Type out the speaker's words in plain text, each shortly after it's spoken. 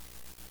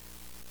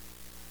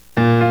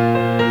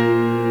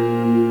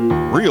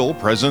Real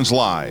Presence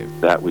Live.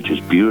 That which is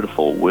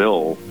beautiful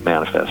will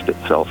manifest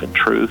itself in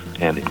truth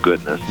and in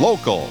goodness.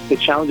 Local. The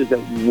challenges that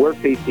we're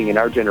facing in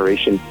our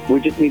generation, we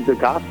just need the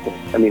gospel.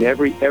 I mean,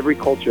 every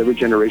culture, every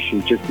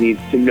generation just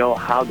needs to know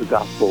how the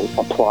gospel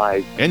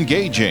applies.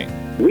 Engaging.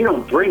 We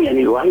don't bring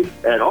any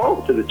life at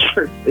all to the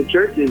church. The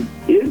church is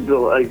the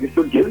life. It's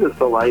what gives us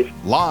the life.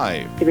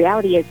 Live. The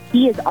reality is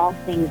He is all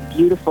things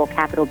beautiful,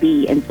 capital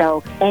B. And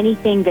so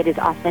anything that is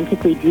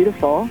authentically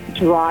beautiful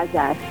draws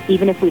us,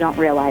 even if we don't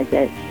realize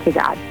it, to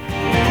God.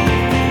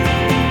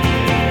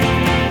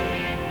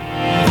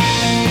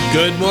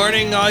 Good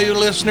morning, all you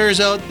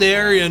listeners out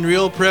there in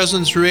Real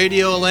Presence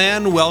Radio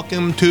Land.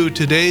 Welcome to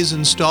today's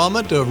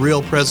installment of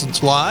Real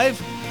Presence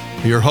Live.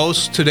 Your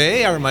hosts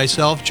today are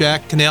myself,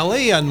 Jack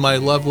Kennelly, and my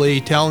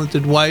lovely,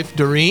 talented wife,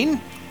 Doreen.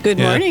 Good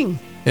morning.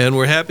 And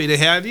we're happy to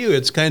have you.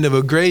 It's kind of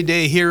a gray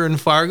day here in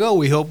Fargo.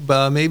 We hope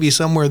maybe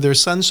somewhere there's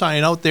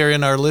sunshine out there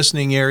in our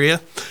listening area.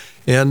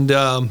 And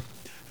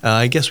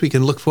I guess we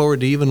can look forward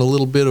to even a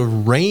little bit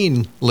of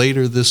rain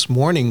later this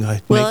morning.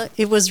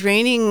 It was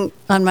raining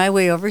on my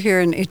way over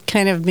here, and it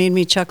kind of made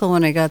me chuckle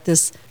when I got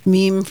this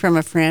meme from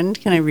a friend.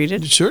 Can I read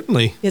it?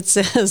 Certainly. It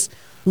says,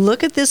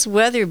 "Look at this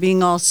weather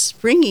being all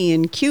springy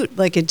and cute,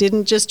 like it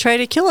didn't just try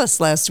to kill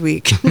us last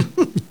week."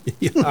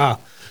 Yeah.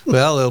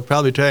 Well, it'll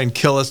probably try and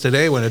kill us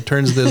today when it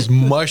turns this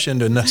mush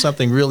into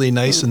something really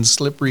nice and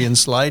slippery and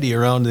slidey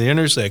around the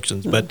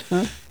intersections. But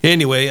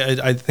anyway,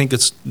 I think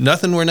it's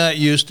nothing we're not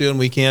used to, and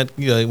we can't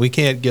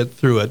get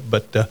through it.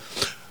 But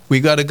we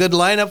got a good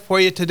lineup for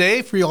you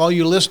today for all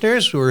you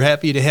listeners. We're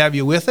happy to have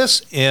you with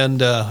us.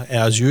 And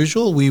as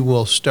usual, we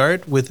will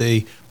start with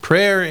a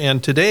prayer.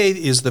 And today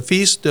is the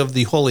Feast of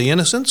the Holy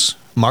Innocents,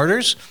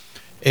 Martyrs.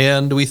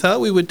 And we thought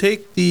we would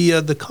take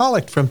the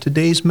collect from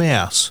today's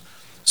Mass.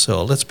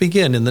 So let's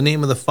begin. In the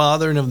name of the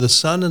Father, and of the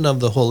Son, and of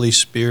the Holy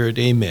Spirit.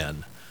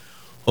 Amen.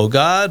 O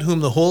God, whom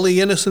the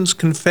holy innocents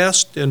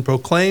confessed and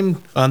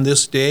proclaimed on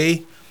this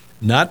day,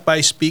 not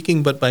by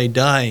speaking but by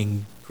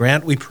dying,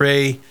 grant, we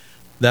pray,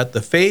 that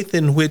the faith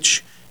in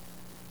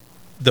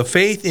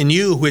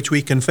you which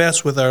we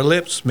confess with our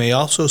lips may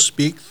also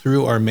speak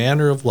through our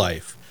manner of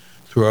life.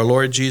 Through our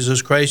Lord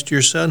Jesus Christ,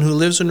 your Son, who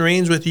lives and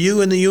reigns with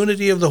you in the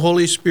unity of the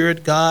Holy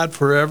Spirit, God,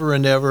 forever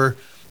and ever.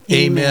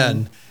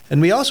 Amen. And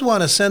we also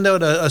want to send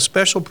out a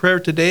special prayer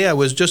today. I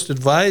was just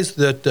advised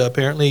that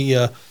apparently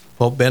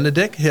Pope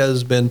Benedict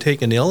has been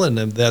taken ill, and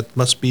that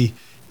must be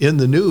in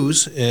the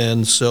news.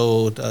 And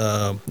so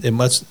it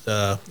must,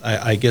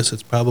 I guess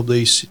it's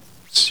probably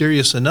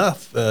serious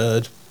enough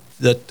that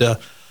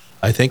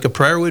I think a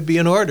prayer would be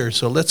in order.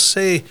 So let's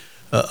say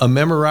a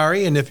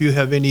memorare, and if you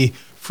have any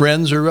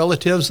friends or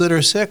relatives that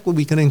are sick, well,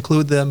 we can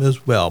include them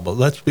as well. But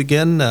let's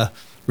begin.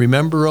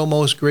 Remember, O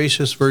most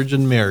gracious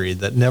Virgin Mary,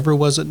 that never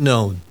was it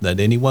known that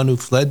anyone who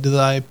fled to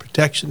thy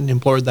protection,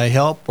 implored thy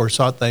help, or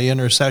sought thy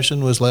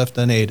intercession was left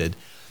unaided.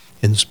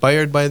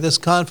 Inspired by this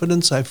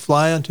confidence, I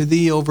fly unto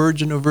thee, O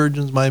Virgin of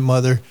Virgins, my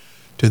Mother.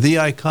 To thee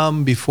I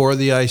come, before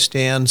thee I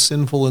stand,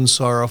 sinful and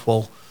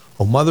sorrowful.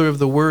 O Mother of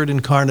the Word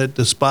incarnate,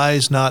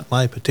 despise not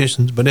my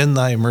petitions, but in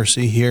thy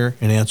mercy hear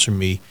and answer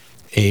me.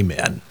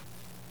 Amen.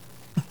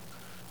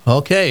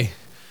 Okay.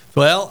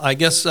 Well, I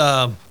guess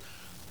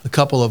a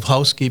couple of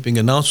housekeeping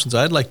announcements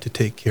I'd like to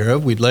take care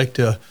of. We'd like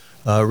to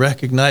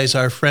recognize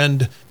our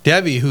friend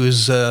Debbie,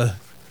 who's,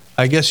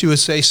 I guess you would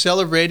say,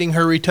 celebrating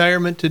her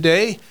retirement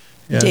today.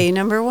 Day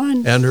number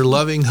 1. And her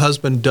loving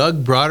husband,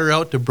 Doug, brought her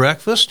out to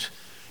breakfast.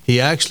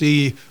 He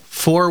actually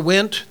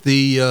forewent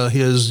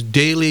his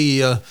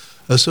daily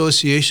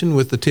association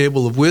with the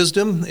Table of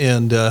Wisdom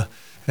and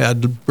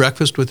had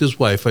breakfast with his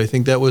wife. I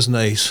think that was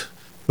nice.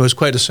 It was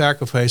quite a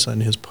sacrifice on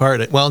his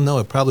part. Well, no,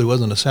 it probably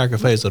wasn't a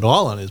sacrifice at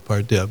all on his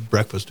part to have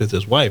breakfast with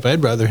his wife.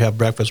 I'd rather have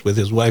breakfast with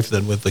his wife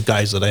than with the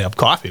guys that I have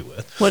coffee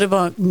with. What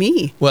about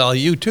me? Well,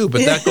 you too,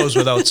 but that goes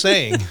without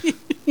saying.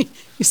 You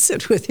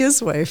sit with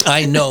his wife.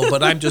 I know,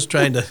 but I'm just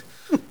trying to...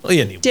 Well,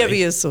 anyway.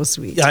 Debbie is so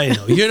sweet. I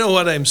know. You know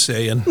what I'm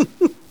saying.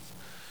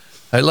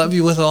 I love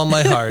you with all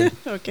my heart.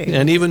 Okay.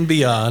 And even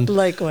beyond.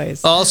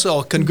 Likewise.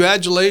 Also,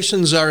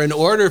 congratulations are in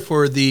order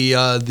for the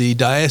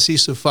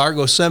Diocese of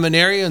Fargo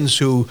seminarians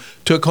who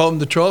took home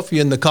the trophy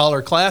in the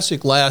Collar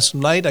Classic last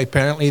night.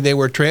 Apparently, they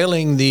were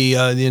trailing the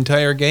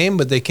entire game,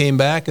 but they came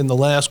back in the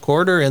last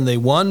quarter and they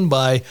won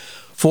by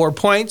 4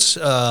 points.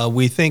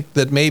 We think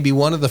that maybe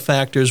one of the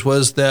factors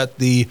was that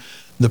the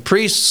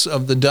priests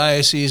of the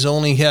diocese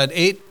only had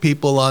 8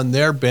 people on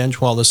their bench,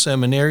 while the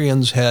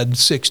seminarians had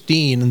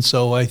 16. And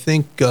so I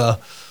think the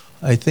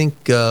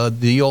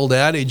old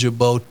adage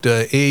about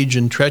age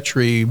and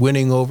treachery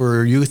winning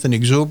over youth and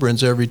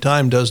exuberance every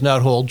time does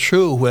not hold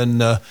true when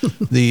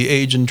the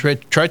age and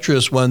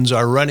treacherous ones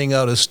are running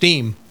out of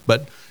steam.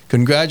 But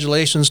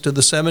congratulations to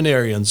the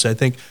seminarians. I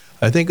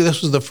think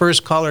this was the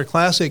first Collar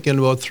Classic in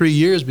about 3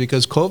 years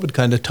because COVID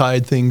kind of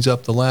tied things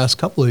up the last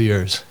couple of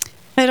years.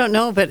 I don't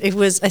know, but I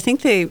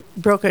think they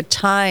broke a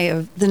tie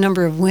of the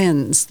number of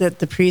wins that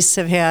the priests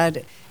have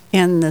had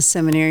and the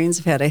seminarians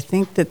have had. I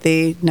think that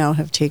they now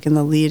have taken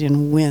the lead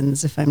in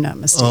wins, if I'm not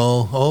mistaken.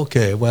 Oh,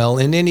 okay. Well,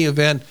 in any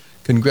event,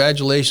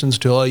 congratulations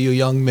to all you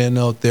young men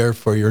out there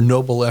for your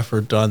noble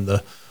effort on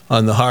the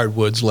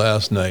hardwoods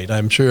last night.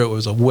 I'm sure it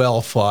was a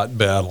well-fought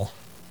battle.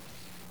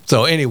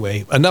 So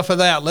anyway, enough of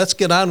that. Let's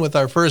get on with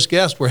our first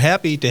guest. We're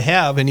happy to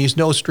have, and he's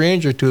no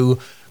stranger to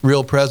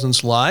Real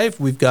Presence Live.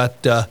 We've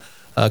got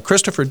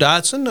Christopher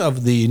Dodson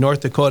of the North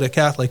Dakota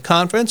Catholic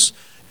Conference,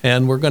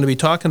 and we're going to be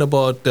talking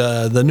about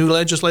the new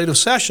legislative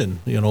session.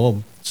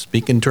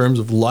 Speak in terms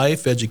of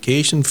life,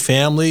 education,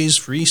 families,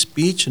 free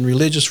speech, and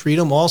religious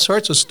freedom, all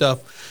sorts of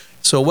stuff.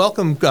 So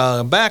welcome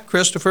back,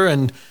 Christopher,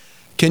 and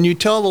can you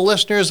tell the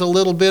listeners a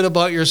little bit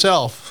about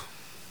yourself?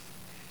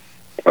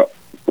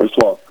 First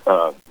of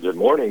all, good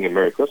morning and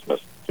Merry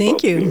Christmas.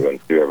 Thank you.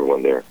 And to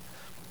everyone there.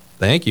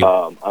 Thank you.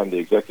 I'm the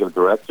executive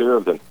director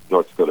of the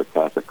North Dakota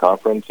Catholic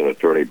Conference, an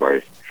attorney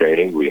by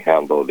training. We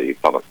handle the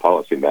public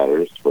policy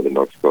matters for the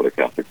North Dakota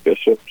Catholic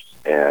bishops,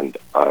 and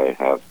I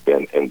have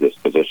been in this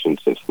position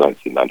since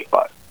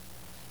 1995.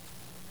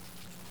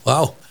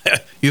 Wow.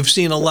 You've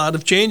seen a lot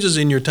of changes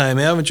in your time,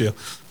 haven't you?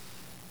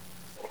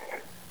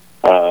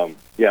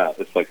 Yeah,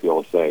 it's like the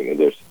old saying,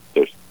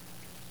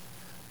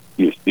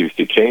 you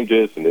see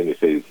changes, and then you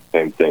see the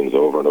same things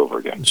over and over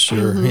again.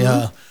 Sure,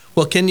 yeah.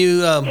 Well, can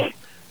you,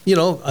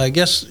 I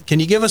guess,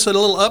 can you give us a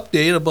little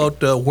update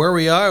about where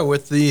we are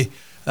with the,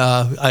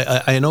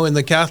 I know in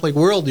the Catholic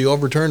world, the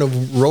overturn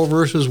of Roe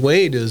versus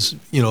Wade is,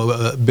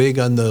 big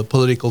on the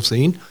political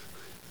scene?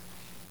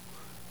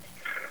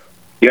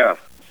 Yeah,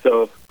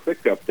 so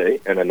quick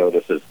update, and I know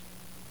this is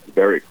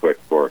very quick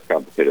for a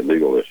complicated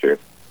legal issue.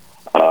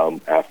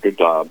 After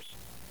Dobbs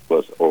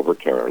was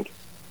overturned,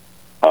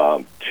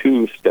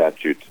 2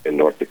 statutes in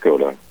North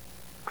Dakota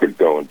could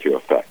go into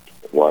effect.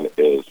 One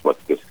is what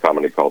is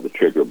commonly called the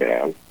trigger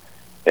ban,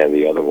 and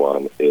the other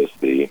one is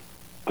the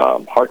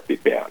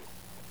heartbeat ban.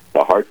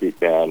 The heartbeat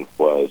ban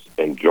was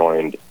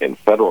enjoined in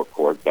federal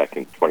court back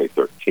in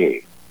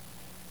 2013,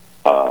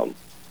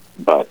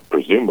 but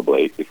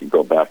presumably it could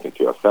go back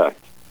into effect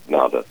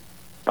now that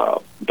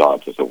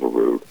Dobbs has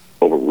overruled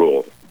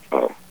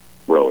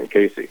Roe and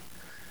Casey.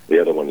 The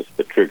other one is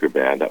the trigger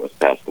ban that was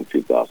passed in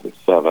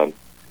 2007.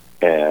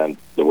 And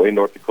the way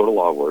North Dakota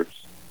law works,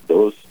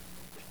 those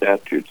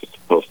statutes are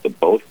supposed to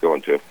both go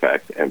into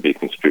effect and be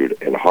construed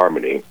in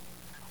harmony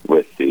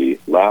with the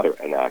latter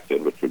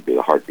enacted, which would be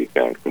the heartbeat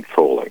ban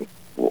controlling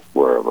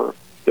wherever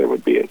there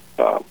would be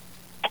an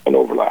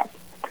overlap.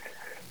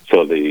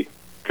 So the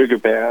trigger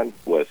ban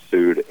was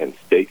sued in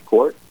state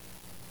court,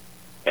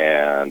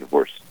 and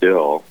we're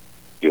still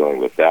dealing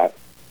with that.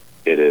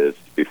 It is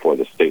before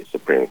the state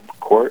Supreme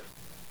Court.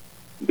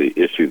 The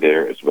issue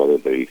there is whether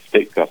the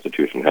state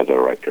constitution has a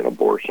right to an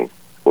abortion.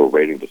 We're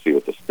waiting to see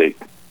what the state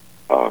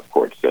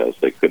court says.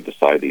 They could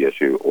decide the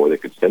issue, or they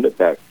could send it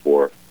back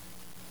for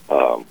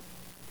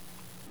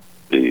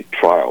the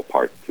trial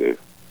part to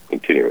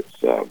continue its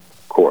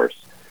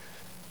course.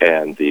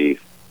 And the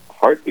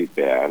heartbeat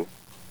ban,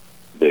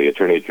 the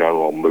Attorney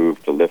General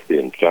moved to lift the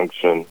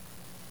injunction,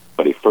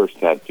 but he first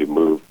had to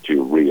move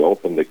to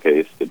reopen the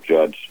case. The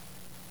judge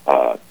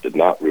did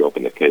not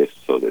reopen the case,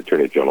 so the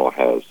Attorney General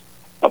has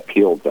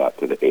appealed that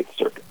to the 8th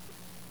Circuit.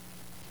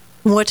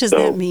 What does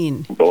that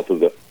mean? Both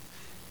of the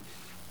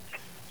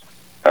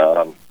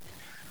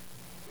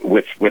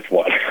which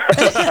one?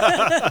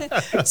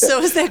 So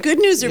is that good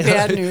news or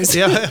bad news?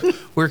 Yeah,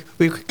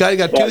 we've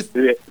got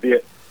two.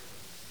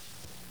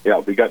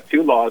 We got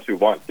 2 laws we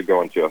want to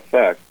go into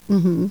effect.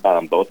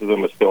 Mm-hmm. Both of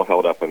them are still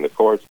held up in the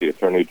courts. The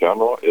Attorney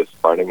General is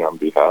fighting on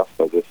behalf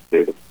of the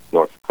state of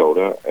North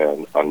Dakota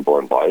and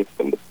unborn life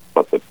and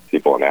what the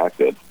people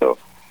enacted. So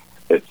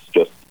it's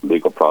just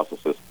legal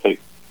processes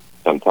take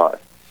some time.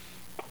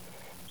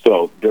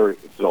 So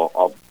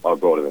I'll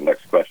go to the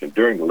next question.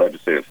 During the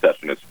legislative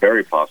session, it's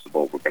very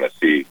possible we're going to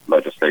see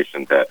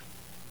legislation that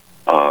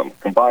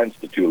combines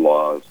the 2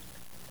 laws,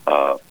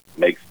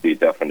 makes the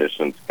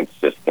definitions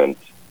consistent,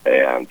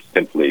 and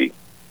simply,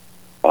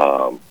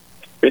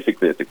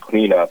 basically, it's a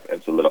cleanup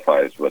and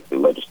solidifies what the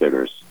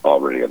legislators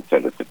already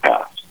intended to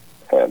pass.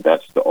 And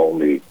that's the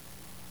only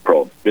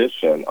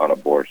prohibition on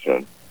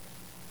abortion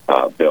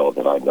bill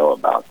that I know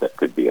about that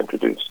could be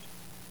introduced.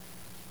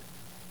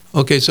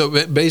 Okay, so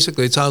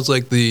basically it sounds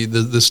like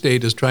the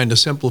state is trying to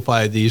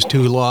simplify these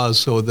 2 laws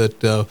so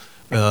that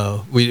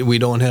we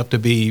don't have to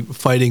be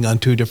fighting on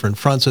 2 different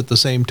fronts at the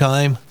same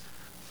time?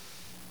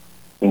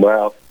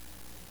 Well,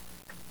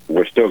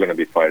 we're still going to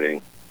be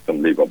fighting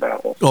some legal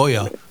battles. Oh,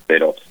 yeah. They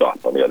don't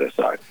stop on the other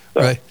side.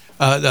 So, right.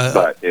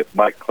 But it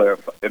might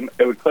clarify.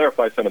 It would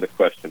clarify some of the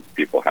questions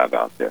people have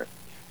out there.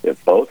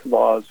 If both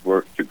laws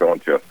were to go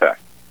into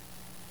effect,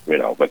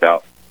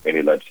 without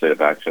any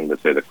legislative action,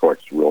 let's say the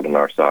courts ruled on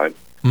our side,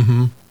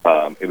 mm-hmm.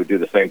 It would do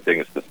the same thing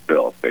as this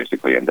bill,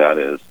 basically, and that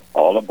is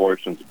all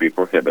abortions be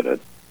prohibited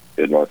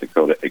in North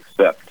Dakota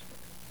except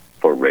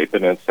for rape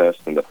and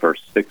incest in the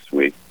first 6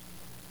 weeks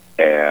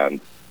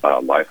and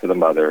life of the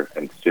mother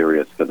and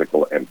serious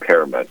physical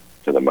impairment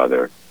to the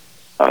mother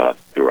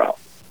throughout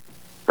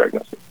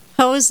pregnancy.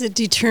 How is it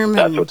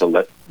determined? That's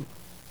what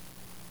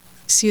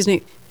Excuse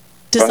me.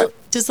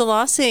 Does the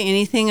law say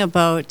anything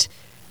about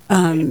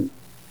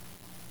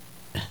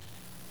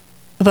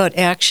about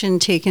action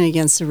taken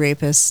against the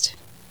rapist.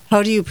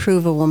 How do you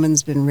prove a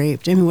woman's been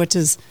raped? I mean,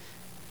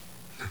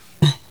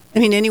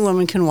 any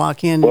woman can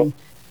walk in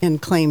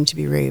and claim to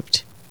be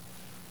raped.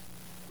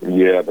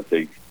 Yeah, but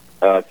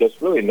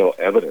there's really no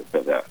evidence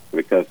of that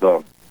because,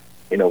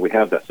 we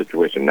have that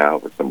situation now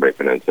with some rape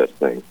and incest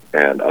things,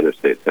 and other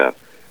states have.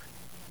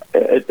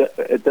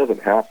 It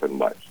doesn't happen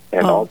much,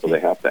 and also they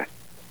have to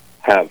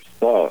have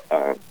some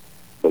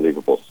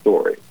believable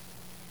story.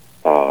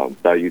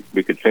 Now,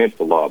 we could change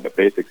the law, but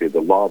basically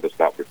the law does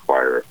not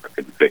require a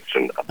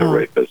conviction of the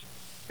rapist.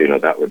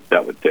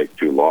 That would take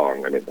too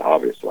long. I mean,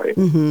 obviously,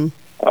 the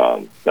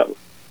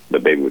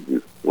baby would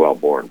be well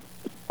born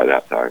by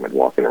that time and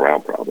walking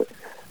around probably.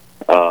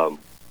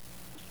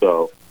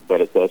 But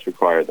it does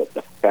require that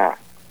the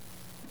facts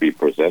be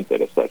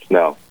presented as such.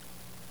 Now,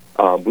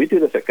 we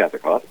do this at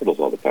Catholic hospitals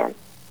all the time.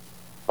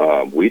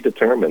 We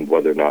determine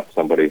whether or not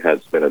somebody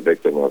has been a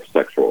victim of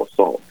sexual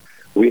assault.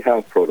 We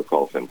have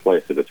protocols in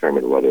place to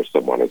determine whether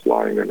someone is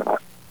lying or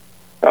not,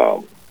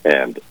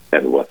 and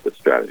what the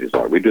strategies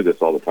are. We do this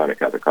all the time at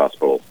Catholic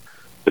hospitals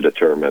to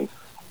determine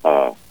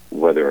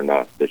whether or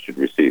not they should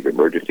receive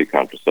emergency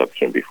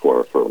contraception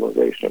before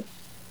fertilization.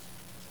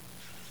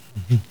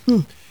 Mm-hmm.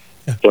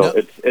 Yeah. So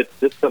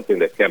it's something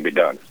that can be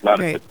done.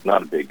 It's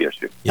not a big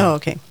issue. Yeah. Oh,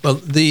 okay. Well,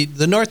 the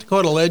North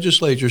Dakota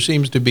legislature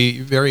seems to be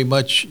very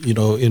much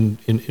in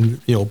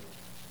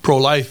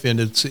pro-life in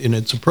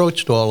its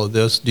approach to all of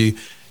this. Do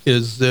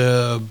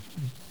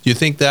you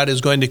think that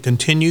is going to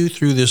continue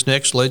through this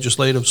next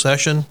legislative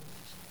session?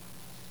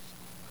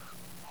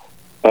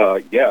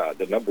 Yeah,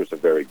 the numbers are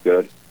very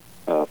good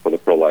for the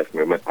pro-life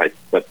movement.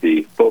 But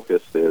the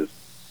focus is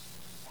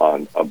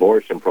on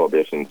abortion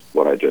prohibitions,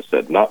 what I just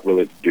said, not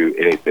really to do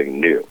anything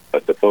new,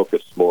 but to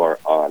focus more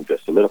on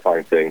just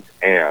solidifying things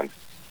and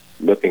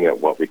looking at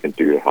what we can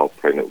do to help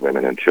pregnant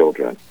women and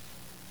children.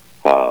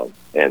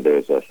 And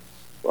there's a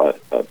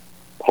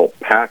whole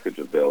package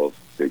of bills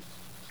the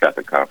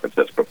Catholic Conference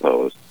has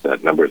proposed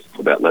that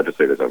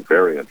legislators are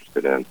very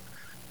interested in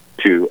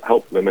to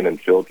help women and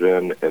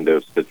children in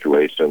those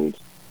situations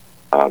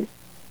from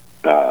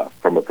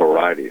a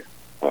variety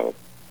of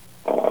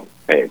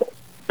angles.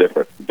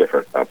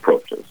 Different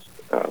approaches,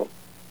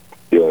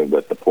 dealing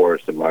with the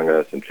poorest among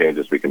us and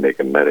changes we can make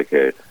in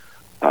Medicaid,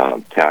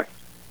 tax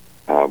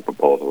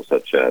proposals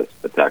such as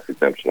the tax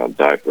exemption on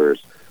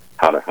diapers,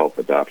 how to help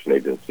adoption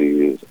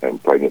agencies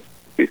and pregnancy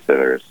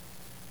centers.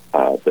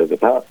 There's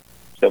about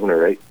 7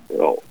 or 8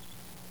 bills.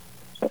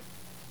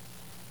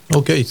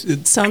 Okay,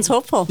 it sounds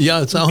hopeful.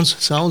 Yeah, it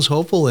sounds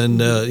hopeful,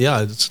 and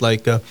it's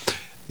like.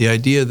 The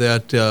idea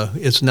that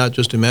it's not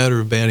just a matter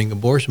of banning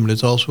abortion, but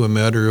it's also a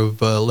matter of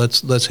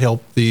let's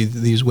help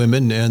these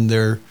women and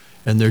their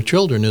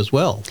children as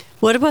well.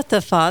 What about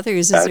the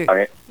fathers?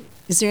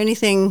 Is there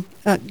anything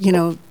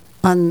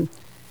in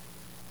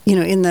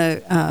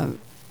the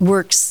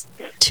works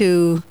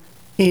to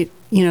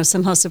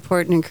somehow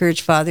support and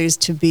encourage fathers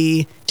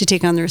to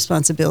take on the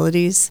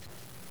responsibilities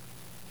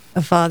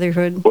of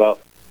fatherhood? Well,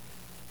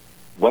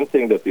 one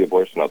thing that the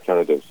Abortion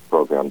Alternatives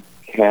Program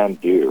can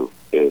do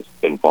is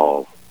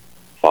involve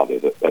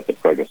fathers at the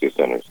pregnancy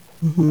centers.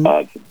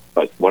 Mm-hmm.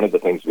 But one of the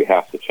things we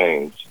have to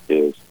change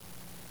is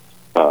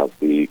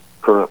the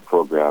current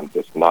program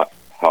does not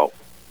help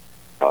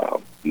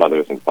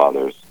mothers and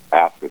fathers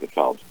after the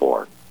child's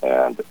born.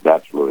 And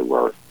that's really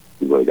where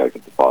you really got to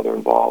get the father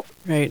involved.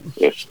 Right.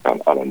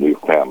 On a new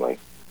family.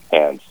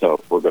 And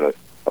so we're going to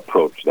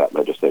approach that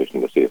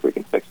legislation to see if we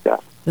can fix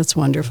that. That's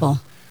wonderful.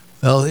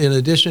 Well, in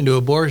addition to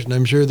abortion,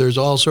 I'm sure there's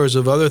all sorts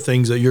of other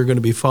things that you're going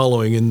to be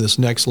following in this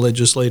next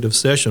legislative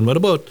session. What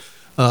about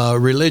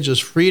religious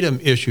freedom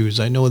issues?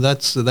 I know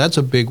that's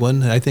a big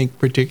one, I think,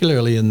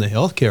 particularly in the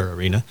healthcare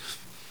arena.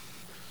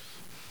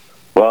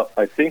 Well,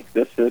 I think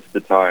this is the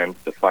time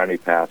to finally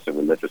pass the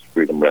Religious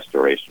Freedom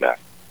Restoration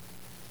Act,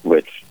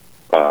 which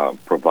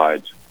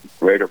provides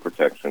greater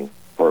protection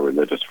for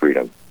religious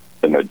freedom.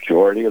 The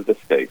majority of the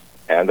states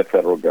and the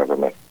federal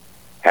government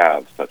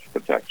have such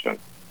protection.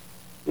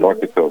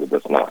 North Dakota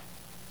does not.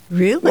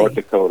 Really? North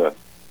Dakota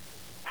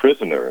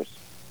prisoners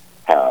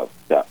have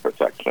that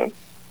protection.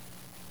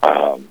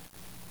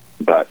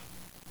 But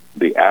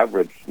the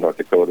average North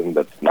Dakotan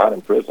that's not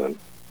in prison,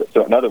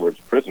 so in other words,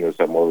 prisoners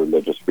have more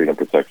religious freedom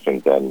protection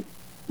than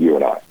you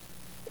and I.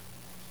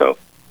 So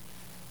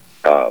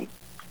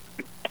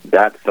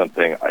that's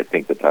something I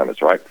think the time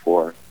is right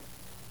for.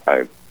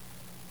 I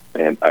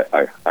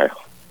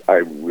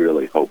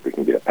really hope we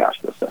can get it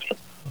passed this session.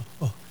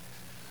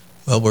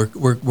 Well,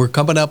 we're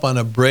coming up on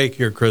a break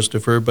here,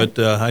 Christopher, but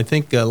I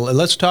think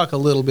let's talk a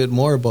little bit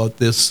more about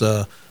this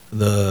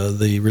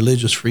the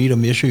religious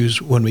freedom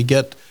issues when we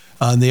get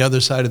on the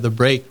other side of the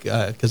break,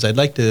 because I'd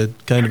like to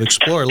kind of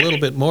explore a little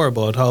bit more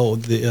about how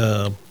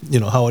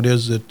how it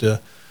is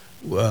that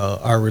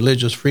our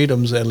religious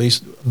freedoms, at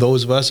least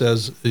those of us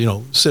as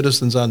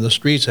citizens on the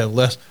streets, have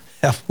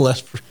have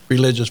less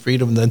religious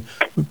freedom than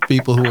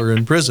people who are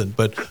in prison.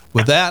 But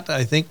with that,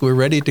 I think we're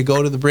ready to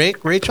go to the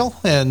break, Rachel,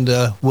 and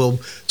we'll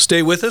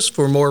stay with us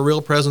for more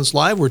Real Presence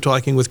Live. We're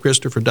talking with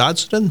Christopher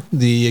Dodson,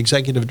 the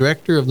Executive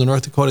Director of the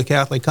North Dakota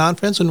Catholic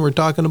Conference, and we're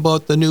talking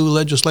about the new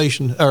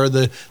legislation, or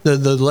the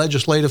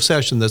legislative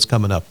session that's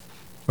coming up.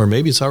 Or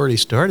maybe it's already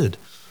started.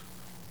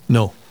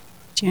 No.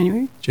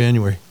 January.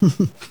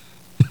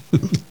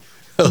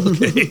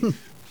 Okay.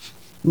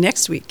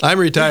 Next week. I'm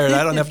retired.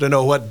 I don't have to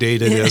know what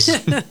date it is.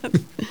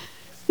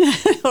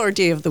 Or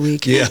day of the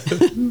week. Yeah.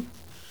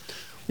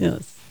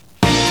 Yes.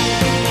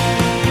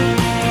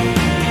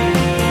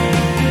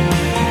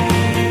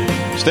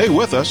 Stay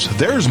with us.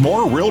 There's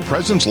more Real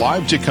Presence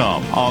Live to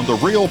come on the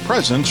Real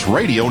Presence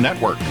Radio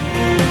Network.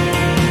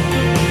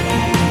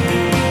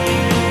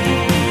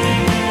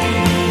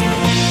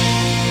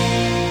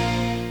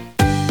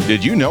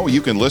 Did you know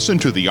you can listen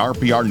to the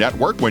RPR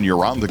Network when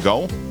you're on the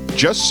go?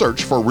 Just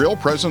search for Real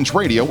Presence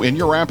Radio in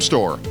your app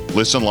store.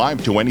 Listen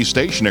live to any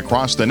station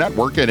across the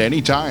network at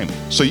any time,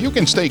 so you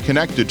can stay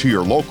connected to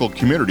your local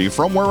community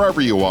from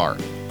wherever you are.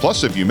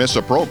 Plus, if you miss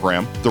a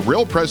program, the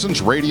Real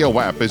Presence Radio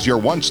app is your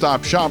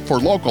one-stop shop for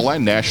local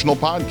and national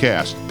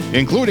podcasts,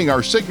 including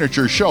our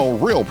signature show,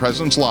 Real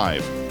Presence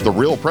Live. The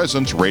Real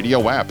Presence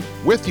Radio app,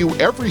 with you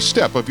every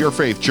step of your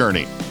faith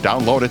journey.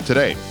 Download it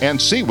today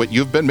and see what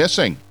you've been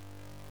missing.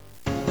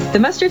 The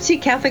Mustard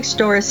Seed Catholic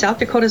Store is South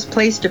Dakota's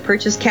place to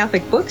purchase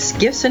Catholic books,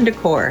 gifts, and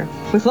decor.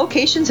 With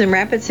locations in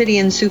Rapid City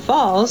and Sioux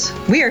Falls,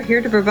 we are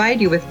here to provide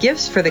you with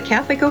gifts for the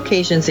Catholic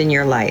occasions in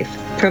your life.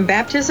 From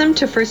baptism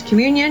to First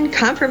Communion,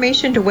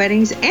 confirmation to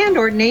weddings and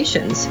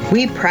ordinations,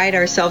 we pride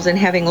ourselves in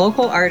having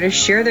local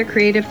artists share their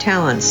creative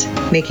talents,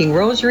 making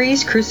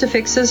rosaries,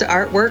 crucifixes,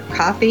 artwork,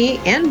 coffee,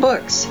 and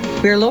books.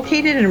 We are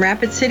located in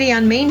Rapid City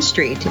on Main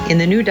Street, in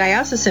the new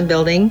Diocesan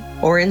Building,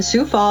 or in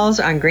Sioux Falls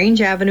on Grange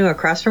Avenue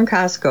across from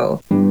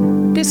Costco.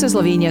 This is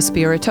Lavinia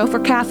Spirito for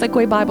Catholic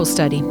Way Bible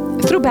Study.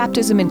 Through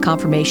baptism and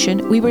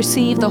confirmation, we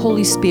receive the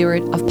Holy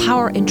Spirit of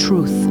power and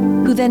truth,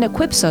 who then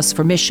equips us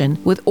for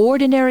mission with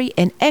ordinary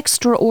and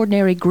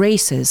extraordinary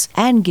graces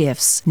and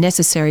gifts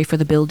necessary for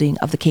the building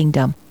of the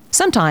kingdom.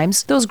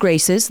 Sometimes those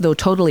graces, though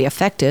totally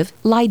effective,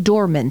 lie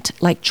dormant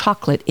like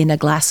chocolate in a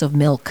glass of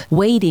milk,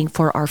 waiting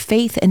for our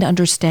faith and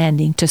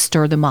understanding to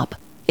stir them up.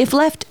 If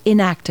left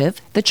inactive,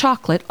 the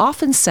chocolate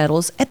often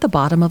settles at the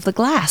bottom of the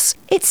glass.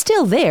 It's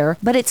still there,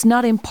 but it's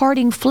not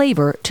imparting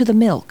flavor to the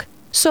milk.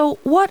 So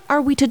what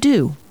are we to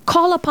do?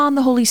 Call upon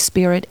the Holy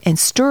Spirit and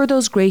stir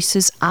those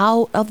graces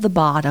out of the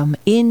bottom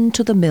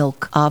into the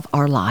milk of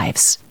our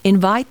lives.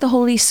 Invite the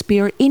Holy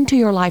Spirit into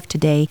your life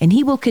today, and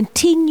He will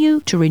continue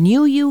to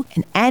renew you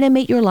and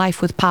animate your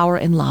life with power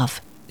and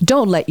love.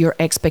 Don't let your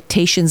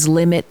expectations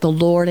limit the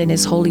Lord and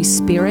His Holy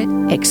Spirit.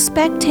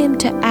 Expect Him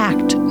to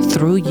act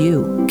through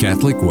you.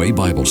 Catholic Way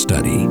Bible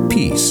Study.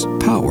 Peace,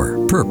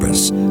 power,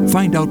 purpose.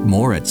 Find out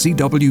more at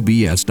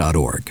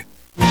cwbs.org.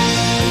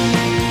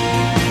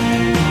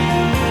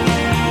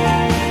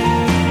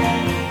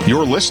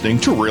 You're listening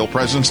to Real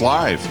Presence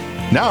Live.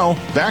 Now,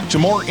 back to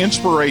more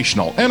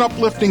inspirational and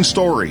uplifting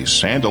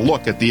stories and a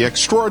look at the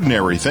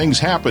extraordinary things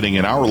happening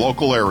in our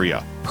local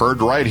area.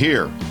 Heard right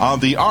here on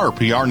the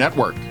RPR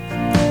Network.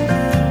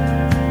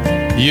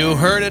 You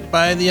heard it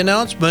by the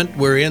announcement.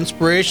 We're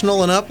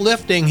inspirational and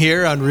uplifting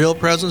here on Real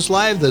Presence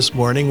Live this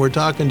morning. We're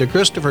talking to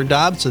Christopher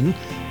Dodson,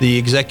 the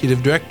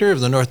Executive Director of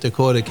the North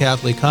Dakota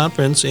Catholic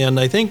Conference. And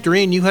I think,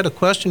 Doreen, you had a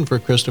question for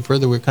Christopher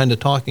that we're kind of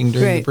talking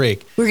during the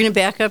break. We're going to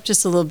back up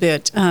just a little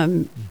bit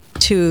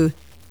to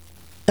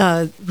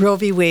Roe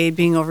v. Wade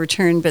being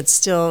overturned, but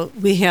still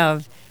we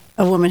have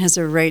a woman has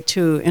a right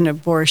to an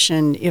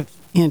abortion if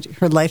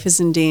her life is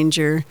in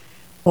danger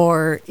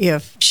or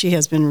if she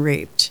has been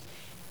raped.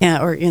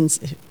 Or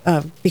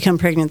become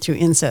pregnant through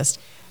incest.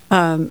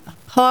 How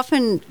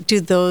often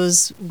do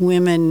those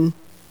women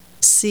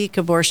seek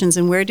abortions,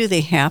 and where do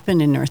they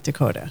happen in North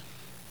Dakota?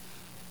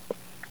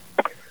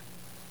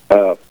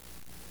 Well,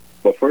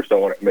 first I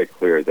want to make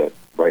clear that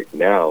right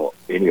now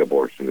any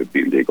abortion would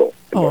be legal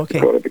in North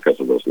Dakota because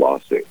of those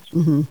lawsuits,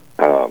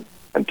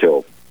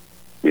 until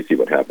we see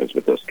what happens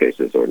with those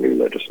cases or new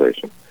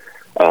legislation.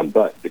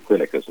 But the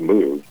clinic has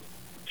moved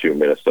to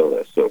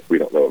Minnesota, so we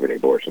don't know of any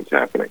abortions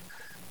happening.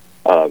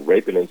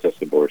 Rape and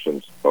incest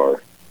abortions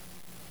are,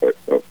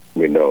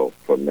 we know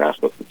from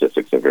national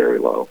statistics, are very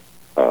low.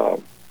 I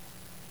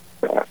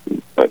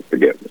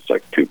forget, it's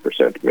like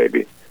 2%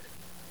 maybe.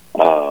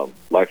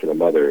 Life of the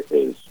mother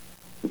is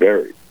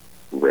very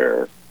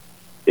rare.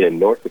 In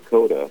North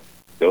Dakota,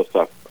 those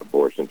type of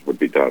abortions would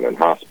be done in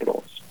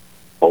hospitals.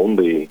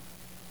 Only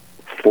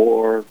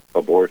 4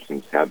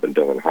 abortions have been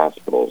done in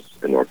hospitals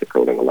in North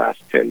Dakota in the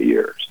last 10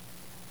 years.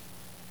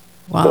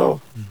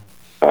 Wow.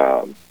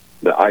 So,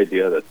 the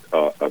idea that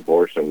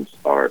abortions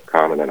are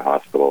common in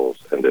hospitals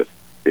and if,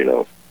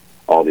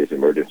 all these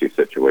emergency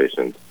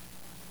situations,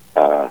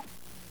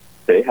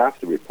 they have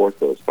to report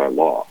those by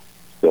law.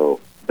 So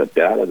the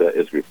data that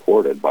is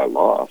reported by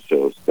law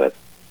shows that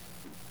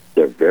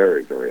they're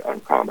very, very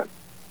uncommon.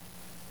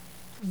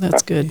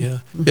 That's good. Yeah.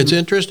 It's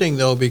interesting,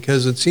 though,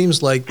 because it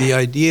seems like the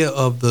idea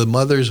of the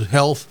mother's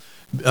health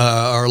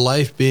or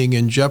life being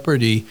in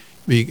jeopardy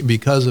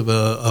because of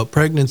a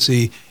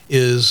pregnancy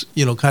is,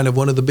 kind of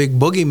one of the big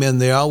boogeymen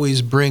they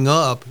always bring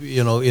up,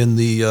 in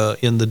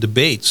the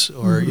debates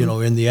or,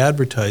 in the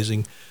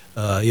advertising,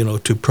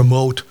 to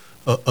promote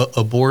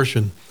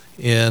abortion.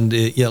 And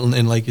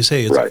and like you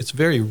say, it's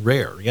very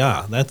rare.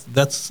 Yeah,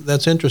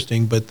 that's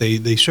interesting. But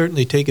they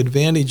certainly take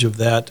advantage of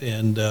that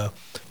and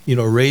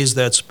raise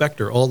that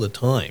specter all the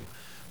time.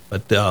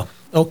 But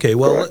okay,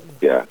 well, correct.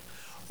 Yeah.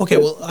 Okay,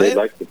 well, they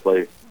like to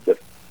play the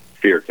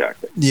fear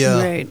tactic.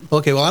 Yeah. Right.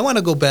 Okay, well, I want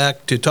to go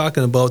back to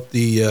talking about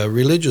the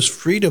religious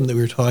freedom that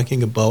we were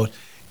talking about,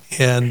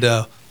 and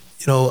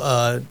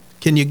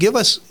can you give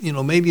us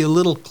maybe a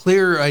little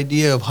clearer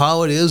idea of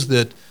how it is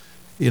that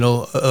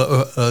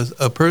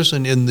a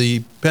person in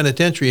the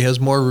penitentiary has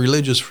more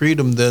religious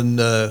freedom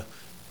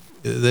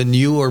than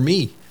you or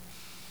me?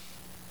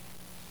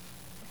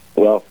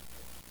 Well,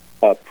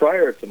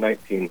 prior to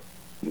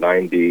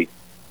 1990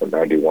 or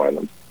 91,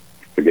 I'm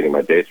forgetting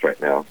my dates right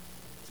now,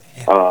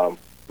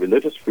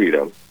 religious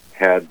freedom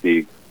had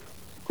the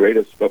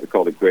greatest, what we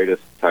call the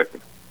greatest type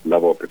of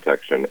level of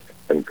protection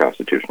in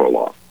constitutional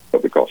law,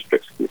 what we call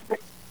strict scrutiny.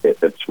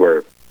 It's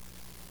where,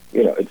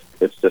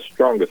 it's the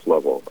strongest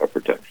level of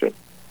protection.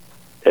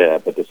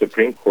 But the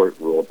Supreme Court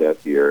ruled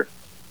that year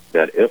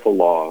that if a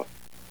law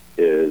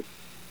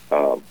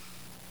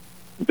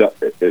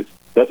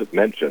doesn't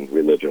mention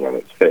religion on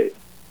its face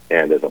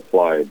and is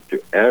applied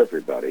to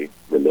everybody,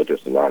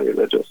 religious and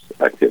non-religious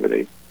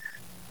activity,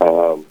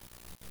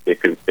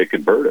 it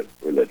could burden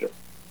religion.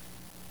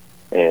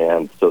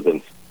 And so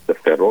then the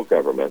federal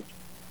government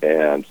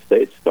and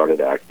states started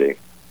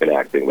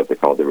enacting what they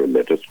call the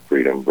Religious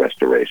Freedom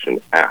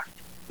Restoration Act.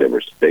 There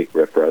were state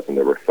RFRAs and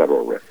there were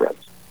federal RFRAs.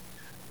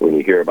 When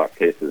you hear about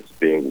cases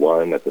being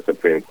won at the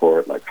Supreme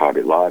Court, like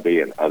Hobby Lobby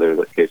and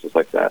other cases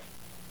like that,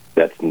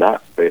 that's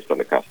not based on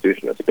the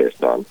Constitution. It's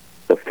based on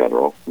the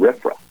federal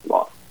RFRA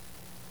law.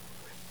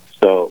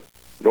 So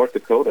North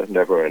Dakota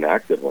never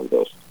enacted one of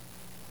those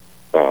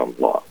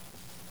laws.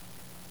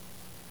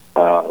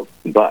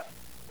 But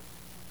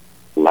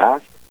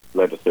last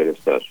legislative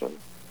session,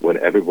 when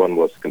everyone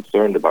was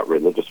concerned about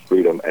religious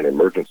freedom and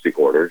emergency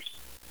orders,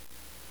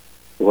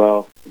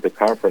 well, the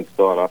conference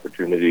saw an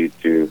opportunity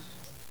to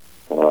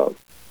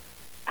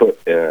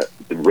put the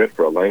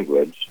RFRA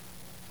language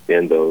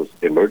in those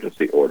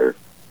emergency order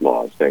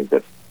laws, saying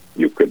that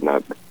you could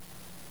not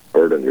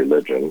burden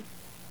religion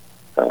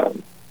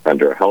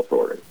under a health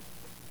order.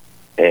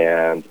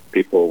 And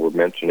people were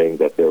mentioning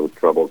that there was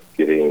trouble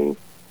getting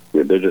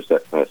religious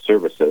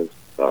services,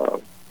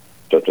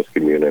 such as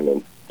communion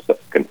and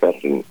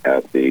confession,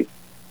 at the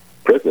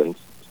prisons.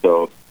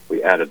 So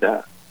we added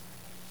that,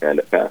 and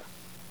it passed.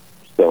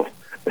 So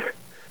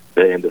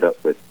they ended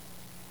up with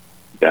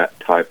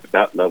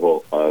that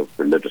level of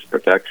religious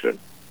protection.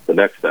 The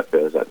next step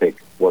is, I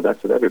think, well,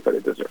 that's what everybody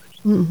deserves.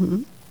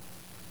 Mm-hmm.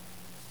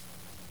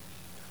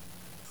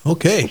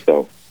 Okay.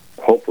 So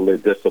hopefully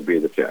this will be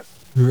the chance.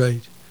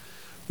 Right.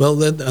 Well,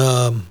 then,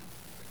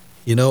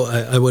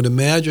 I would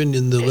imagine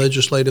in the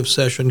legislative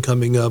session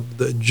coming up,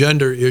 the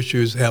gender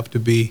issues have to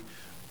be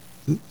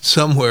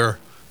somewhere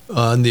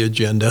on the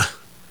agenda.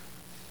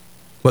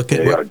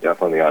 They are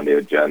definitely on the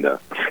agenda.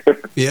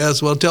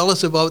 Yes, well, tell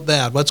us about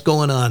that. What's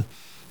going on?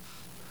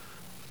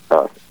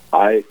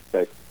 I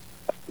expect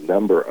a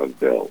number of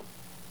bills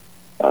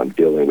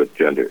dealing with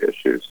gender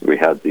issues. We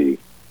had the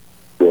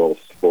girls'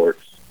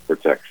 sports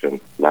protection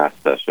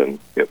last session.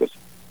 It was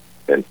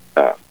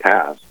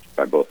passed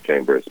by both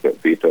chambers, but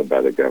vetoed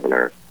by the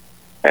governor,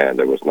 and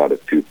there was not a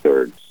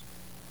 2/3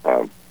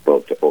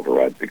 vote to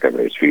override the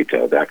governor's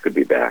veto. That could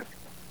be back.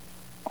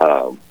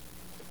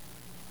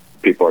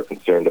 People are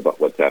concerned about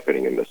what's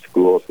happening in the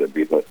schools. There'd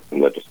be some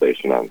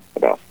legislation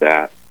about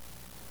that.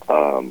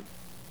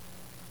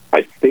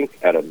 I think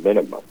at a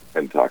minimum,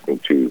 and talking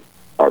to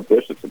our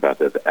bishops about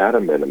this, at a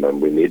minimum,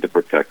 we need to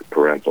protect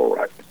parental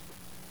rights.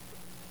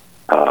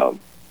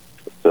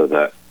 So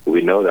that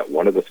we know that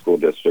one of the school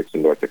districts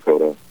in North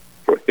Dakota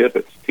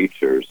prohibits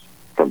teachers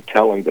from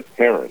telling the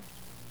parents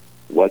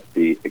what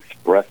the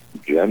expressed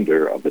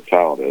gender of the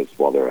child is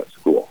while they're at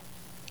school.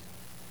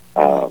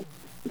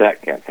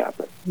 That can't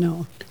happen.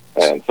 No.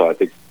 And so I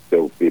think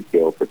there will be a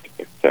bill to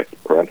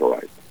protect parental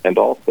rights. And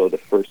also the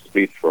first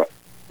speech right,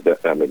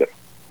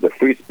 the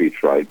free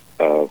speech rights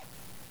of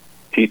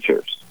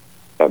teachers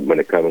when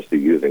it comes to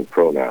using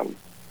pronouns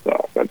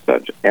and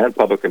such, and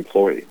public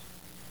employees,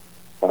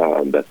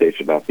 that they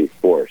should not be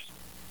forced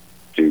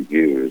to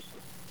use,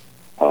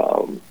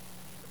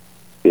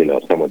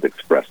 someone's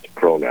expressed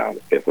pronoun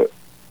if it,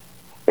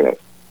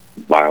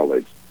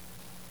 violates,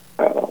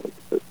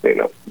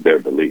 their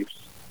beliefs.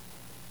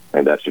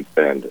 And that should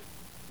bend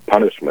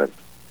punishment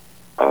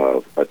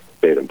of a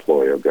state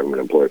employee or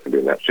government employee for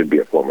doing that should be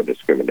a form of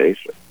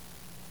discrimination.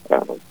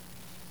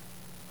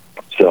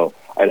 So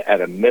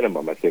at a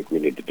minimum, I think we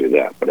need to do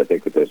that. But I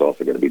think that there's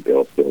also going to be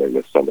bills dealing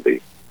with some of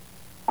the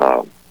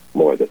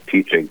more of the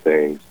teaching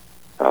things,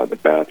 the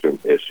bathroom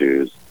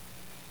issues,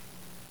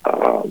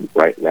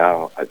 Right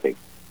now, I think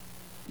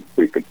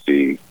we could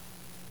see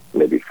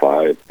maybe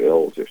 5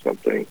 bills or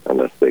something,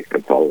 unless they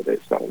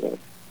consolidate some of them,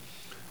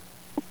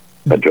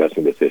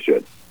 addressing this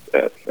issue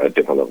at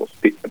different levels.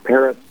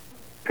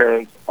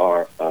 Parents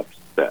are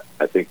upset.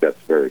 I think that's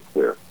very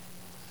clear.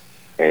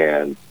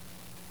 And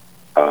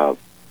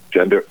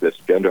this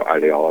gender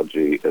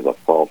ideology is a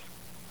false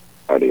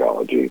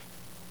ideology.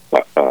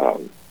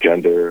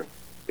 Gender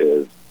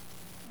is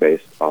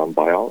based on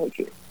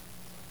biology,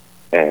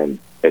 and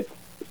it's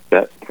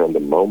set from the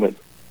moment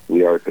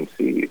we are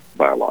conceived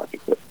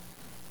biologically.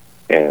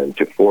 And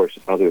to force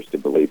others to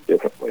believe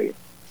differently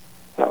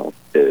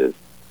is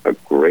a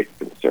great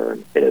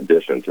concern, in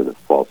addition to the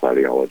false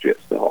ideology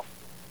itself.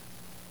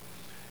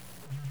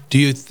 Do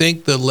you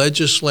think the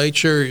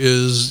legislature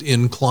is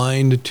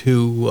inclined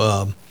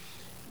to,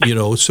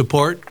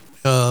 support,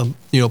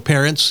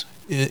 parents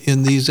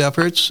in these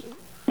efforts?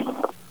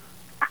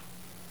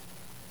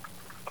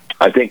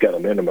 I think at a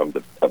minimum,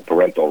 the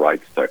parental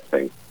rights type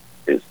thing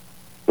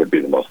would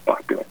be the most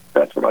popular.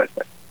 That's what I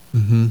think.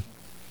 Mm-hmm.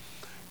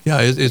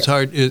 Yeah, it's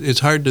hard. It's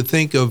hard to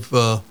think of,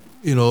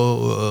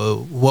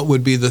 what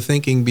would be the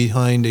thinking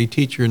behind a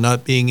teacher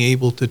not being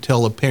able to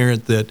tell a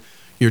parent that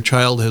your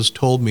child has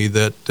told me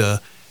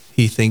that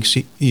he thinks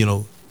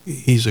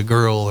he's a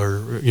girl,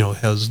 or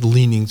has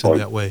leanings in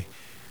that way.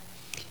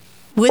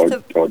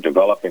 Or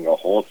developing a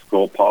whole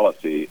school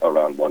policy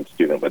around one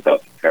student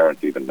without the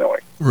parent even knowing.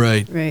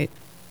 Right. Right.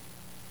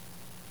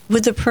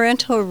 Would the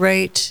parental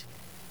right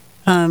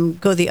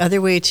go the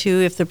other way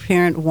too? If the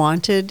parent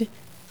wanted,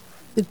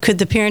 could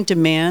the parent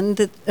demand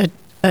that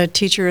a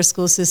teacher or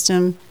school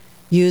system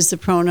use the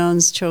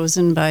pronouns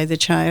chosen by the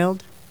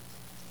child?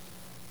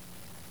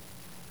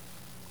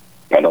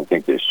 I don't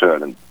think they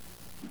should, and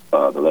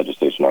the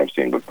legislation I've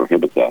seen would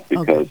prohibit that,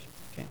 because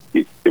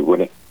it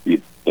wouldn't.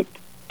 The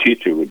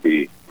teacher would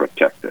be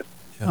protected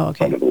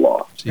under the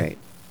law. Right.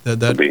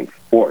 For being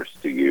forced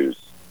to use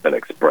an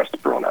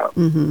expressed pronoun.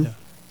 Mm-hmm.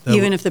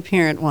 Even if the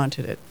parent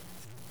wanted it.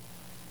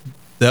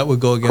 That would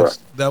go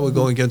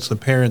against the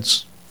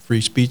parents' free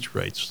speech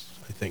rights,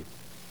 I think.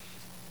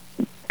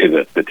 Is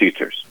it the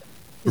teachers?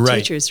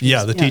 Right. Teachers,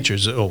 the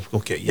teachers. Oh,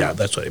 okay. Yeah,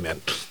 that's what I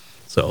meant.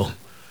 So,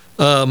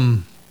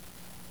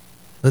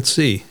 let's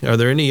see. Are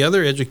there any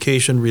other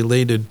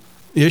education-related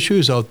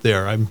issues out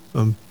there?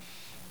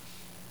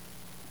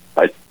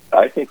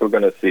 I think we're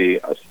going to see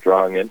a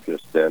strong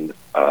interest in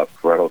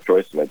parental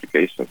choice in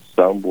education,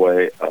 some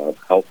way of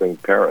helping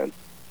parents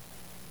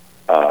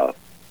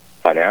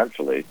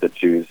financially to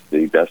choose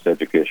the best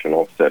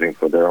educational setting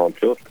for their own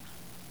children.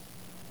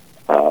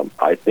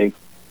 I think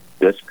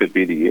this could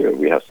be the year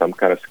we have some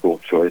kind of school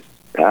choice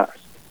passed.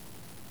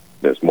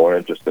 There's more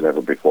interest than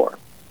ever before.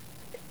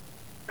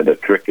 And the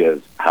trick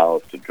is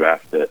how to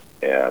draft it,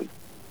 and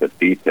the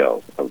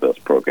details of those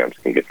programs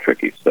can get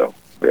tricky. So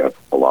we have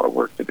a lot of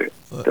work to do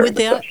during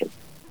the session.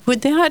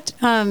 Would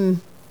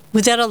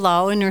that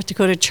allow in North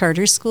Dakota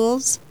charter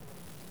schools?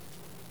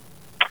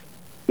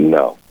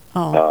 No.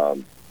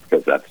 Oh.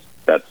 Because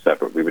that's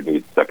separate. We would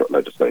need separate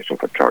legislation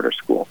for charter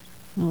schools.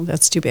 Oh,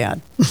 that's too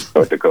bad.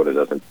 North Dakota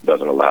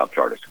doesn't allow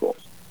charter schools.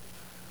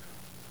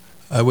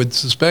 I would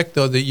suspect,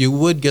 though, that you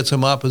would get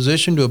some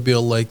opposition to a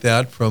bill like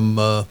that from,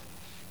 the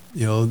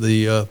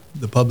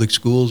public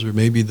schools, or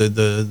maybe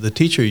the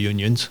teacher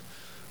unions.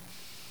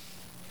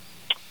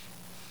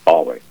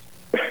 Always.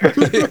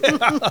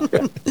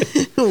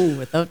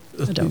 Without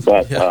a doubt.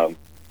 But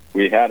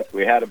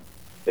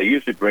they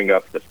usually bring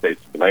up the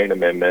state's Blaine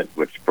Amendment,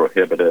 which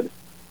prohibited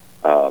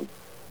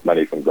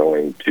money from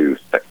going to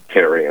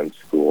sectarian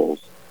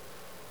schools.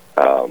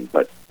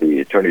 But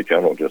the Attorney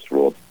General just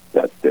ruled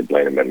that the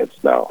Blaine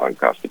Amendment's now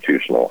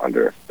unconstitutional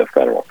under the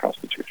federal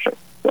Constitution.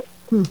 So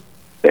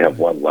they have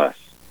one less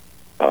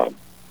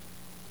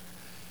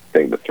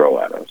thing to throw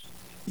at us.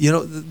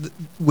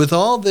 With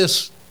all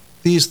these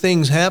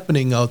things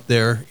happening out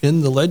there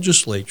in the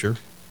legislature,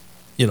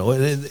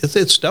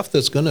 it's stuff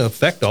that's going to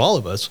affect all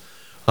of us.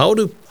 How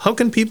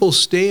can people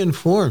stay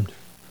informed?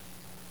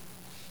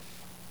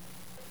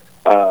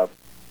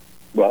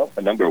 Well,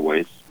 a number of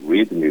ways.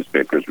 Read the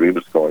newspapers, read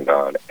what's going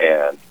on,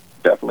 and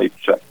definitely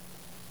check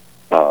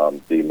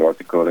the North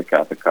Dakota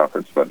Catholic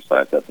Conference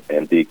website. That's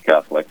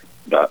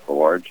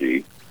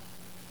ndcatholic.org.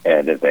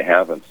 And if they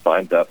haven't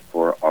signed up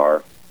for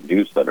our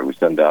newsletter, we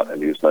send out a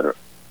newsletter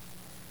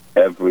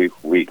every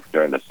week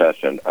during the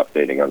session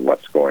updating on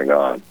what's going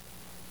on.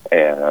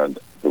 And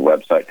the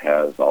website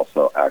has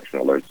also action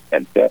alerts,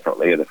 and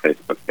definitely the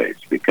Facebook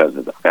page, because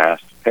of the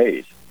fast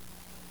pace.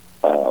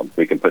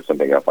 We can put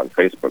something up on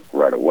Facebook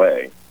right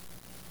away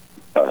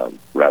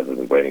rather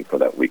than waiting for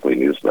that weekly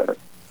newsletter.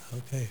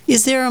 Okay.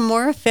 Is there a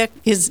more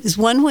is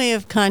one way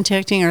of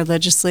contacting our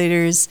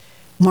legislators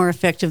more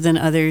effective than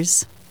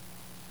others?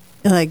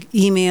 Like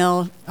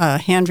email,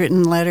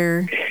 handwritten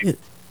letter?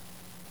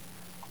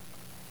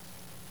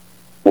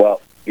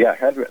 Well, yeah,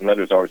 handwritten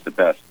letter is always the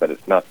best, but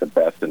it's not the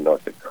best in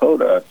North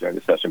Dakota during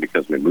the session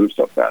because we move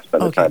so fast. By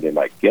the time they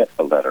might get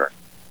a letter,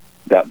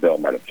 that bill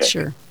might have changed.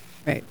 Sure,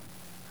 right.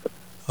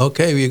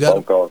 Okay, you got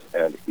phone calls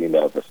and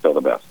emails are still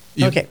the best.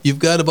 Okay. You've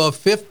got about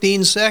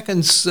 15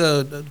 seconds.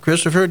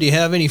 Christopher, do you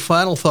have any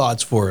final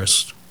thoughts for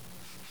us?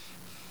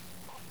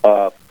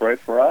 Pray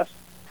for us.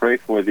 Pray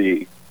for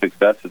the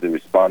success of the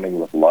Responding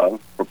with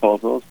Love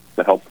proposals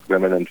to help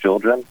women and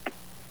children,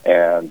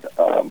 and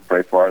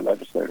pray for our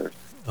legislators.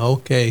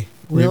 Okay.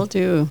 Will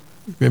do.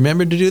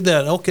 Remember to do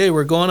that. Okay,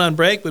 we're going on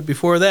break, but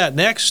before that,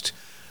 next,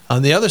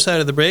 on the other side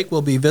of the break,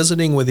 we'll be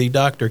visiting with the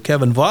Dr.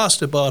 Kevin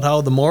Vost about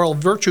how the moral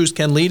virtues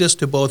can lead us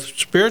to both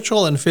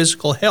spiritual and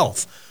physical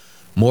health.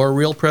 More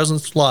Real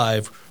Presence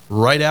Live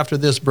right after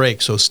this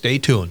break, so stay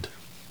tuned.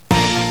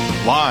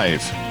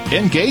 Live,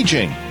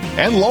 engaging,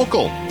 and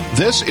local.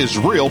 This is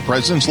Real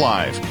Presence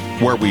Live,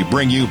 where we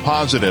bring you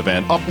positive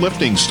and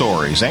uplifting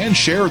stories and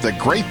share the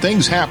great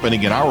things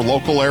happening in our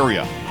local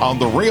area on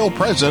the Real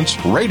Presence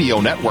Radio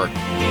Network.